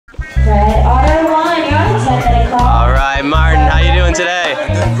right, Martin, how you doing today?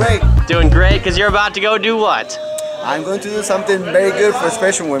 I'm doing great. Doing great, because you're about to go do what? I'm going to do something very good for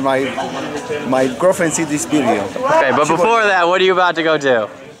special when my girlfriend sees this video. Okay, but before that, what are you about to go do?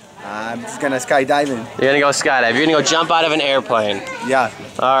 I'm just gonna skydiving. You're gonna go skydive. You're gonna go jump out of an airplane. Yeah.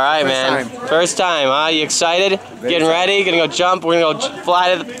 All right, First man. time. First time, huh? You excited? Very Getting ready? Gonna go jump. We're gonna go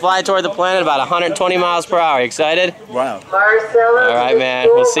fly toward the planet about 120 miles per hour. You excited? Wow. All right, man.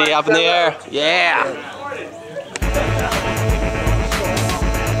 We'll see you up in the air. Yeah.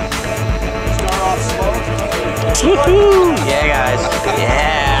 Woohoo! Yeah, guys.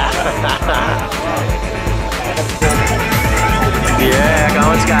 Yeah. Yeah,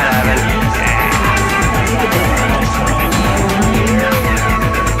 going skydiving.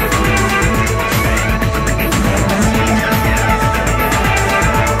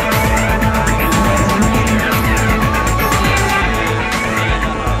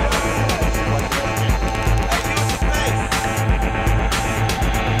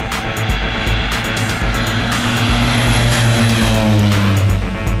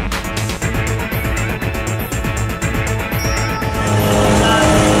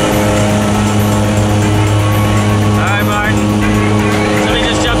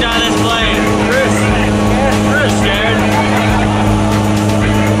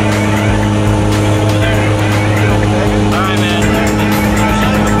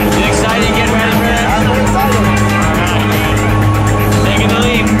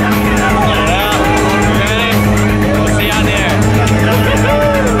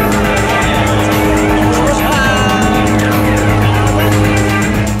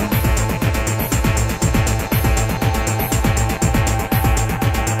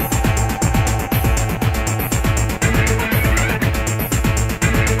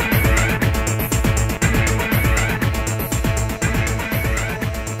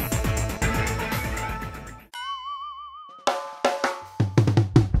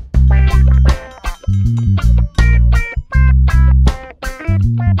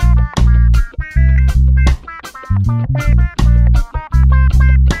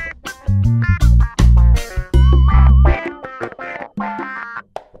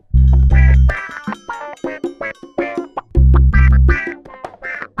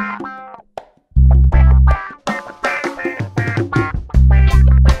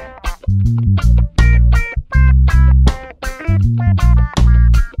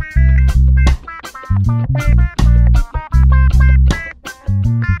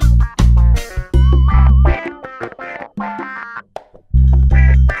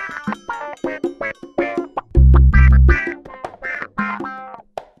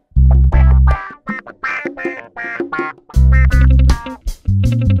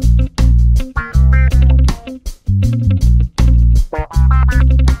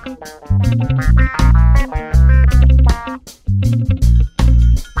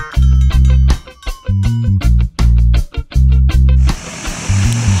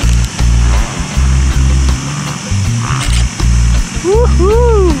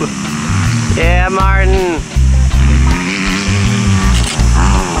 Woohoo! Yeah, Martin.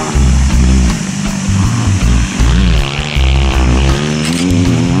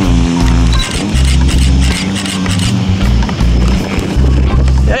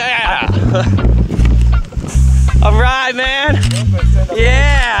 Yeah. All right, man.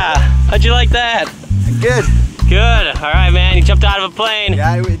 Yeah. How'd you like that? Good. Good. All right, man. You jumped out of a plane.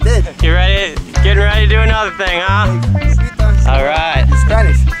 Yeah, we did. You ready? Getting ready to do another thing, huh? All right. In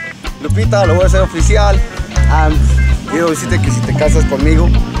Spanish. Lupita, lo voy a hacer oficial. Quiero decirte que si te casas conmigo,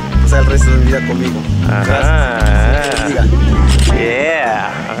 pues el resto de mi vida conmigo.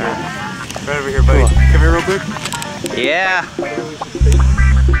 Yeah. Right over here, buddy. Come here real quick. Yeah.